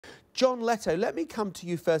John Lettow, let me come to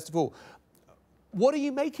you first of all. What are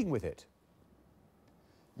you making with it?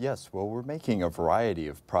 Yes, well, we're making a variety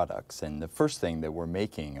of products, and the first thing that we're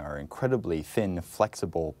making are incredibly thin,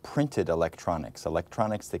 flexible, printed electronics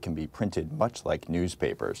that can be printed much like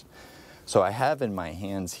newspapers. So I have in my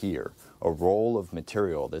hands here a roll of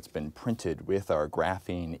material that's been printed with our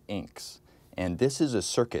graphene inks. And this is a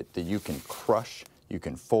circuit that you can crush, you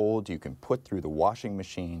can fold, you can put through the washing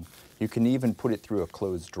machine, you can even put it through a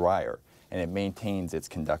clothes dryer, and it maintains its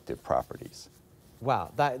conductive properties.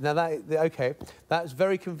 Wow, okay, that's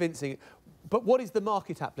very convincing. But what is the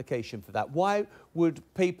market application for that? Why would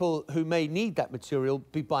people who may need that material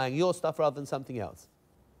be buying your stuff rather than something else?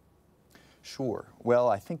 Sure. Well,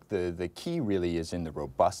 I think the key really is in the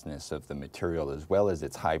robustness of the material as well as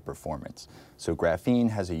its high performance. So graphene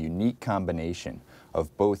has a unique combination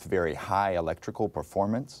of both very high electrical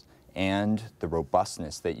performance and the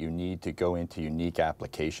robustness that you need to go into unique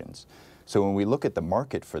applications. So when we look at the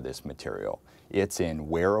market for this material, it's in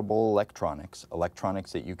wearable electronics,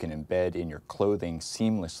 electronics that you can embed in your clothing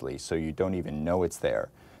seamlessly so you don't even know it's there.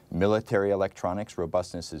 Military electronics,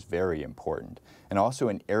 robustness is very important, and also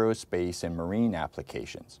in aerospace and marine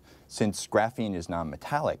applications. Since graphene is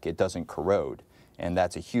non-metallic, it doesn't corrode, and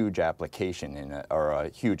that's a huge application or a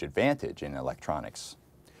huge advantage in electronics.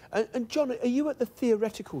 And John, are you at the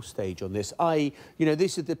theoretical stage on this? I.e., you know,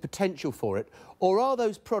 this is the potential for it, or are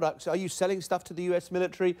those products, are you selling stuff to the US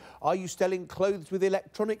military? Are you selling clothes with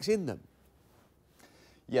electronics in them?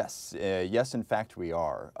 Yes, yes, in fact we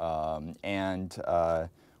are,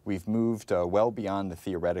 we've moved well beyond the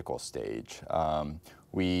theoretical stage.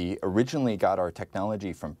 We originally got our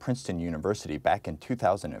technology from Princeton University back in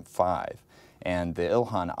 2005, and the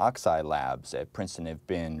Ilhan Oxide labs at Princeton have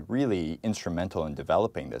been really instrumental in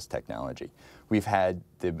developing this technology. We've had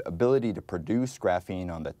the ability to produce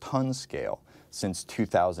graphene on the ton scale since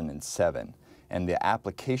 2007, and the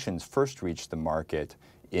applications first reached the market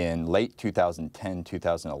in late 2010,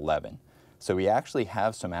 2011. So we actually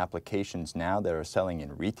have some applications now that are selling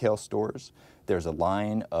in retail stores. There's a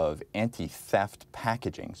line of anti-theft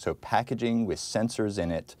packaging, so packaging with sensors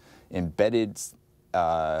in it, embedded,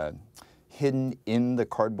 hidden in the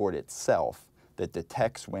cardboard itself that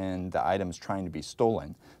detects when the item's trying to be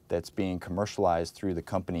stolen, that's being commercialized through the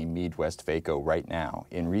company Midwest-Vaco right now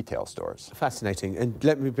in retail stores. Fascinating. And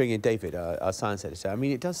let me bring in David, our science editor. I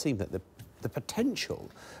mean, it does seem that the potential,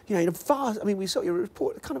 you know, in a vast, I mean, we saw your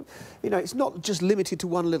report, kind of, you know, it's not just limited to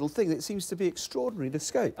one little thing. It seems to be extraordinary, the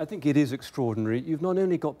scope. I think it is extraordinary. You've not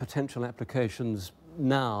only got potential applications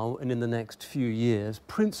now and in the next few years,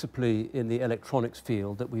 principally in the electronics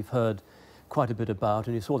field that we've heard quite a bit about,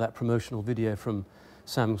 and you saw that promotional video from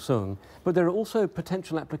Samsung, but there are also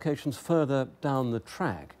potential applications further down the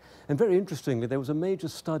track. And very interestingly, there was a major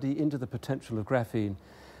study into the potential of graphene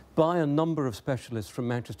by a number of specialists from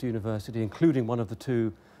Manchester University, including one of the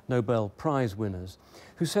two Nobel Prize winners,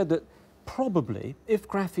 who said that probably, if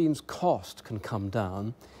graphene's cost can come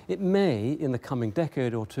down, it may, in the coming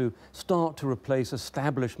decade or two, start to replace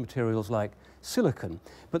established materials like silicon,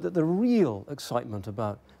 but that the real excitement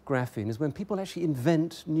about graphene is when people actually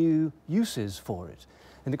invent new uses for it.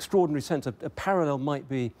 An extraordinary sense, a parallel might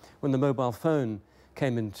be when the mobile phone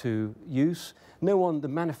came into use. The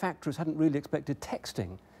manufacturers hadn't really expected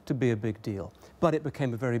texting to be a big deal, but it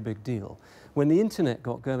became a very big deal. When the internet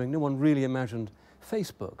got going, no one really imagined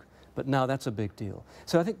Facebook, but now that's a big deal.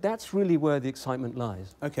 So I think that's really where the excitement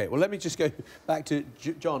lies. Okay, well, let me just go back to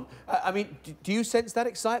John. I mean, do you sense that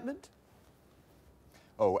excitement?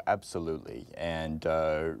 Oh, absolutely. And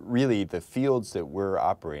really, the fields that we're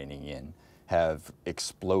operating in have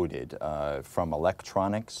exploded from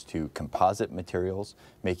electronics to composite materials,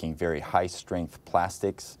 making very high-strength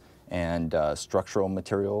plastics and structural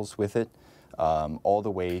materials with it, all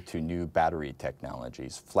the way to new battery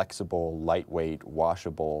technologies, flexible, lightweight,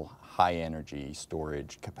 washable, high-energy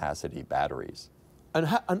storage capacity batteries. And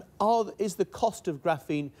is the cost of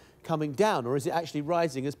graphene coming down, or is it actually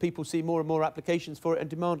rising as people see more and more applications for it and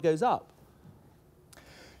demand goes up?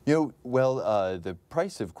 You know, well, the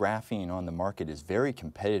price of graphene on the market is very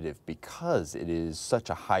competitive because it is such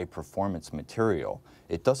a high-performance material.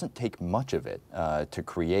 It doesn't take much of it to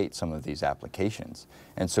create some of these applications.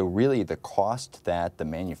 And so really the cost that the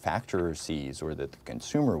manufacturer sees or that the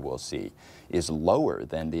consumer will see is lower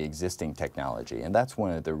than the existing technology. And that's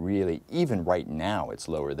one of the really, even right now, it's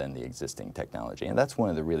lower than the existing technology. And that's one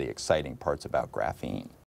of the really exciting parts about graphene.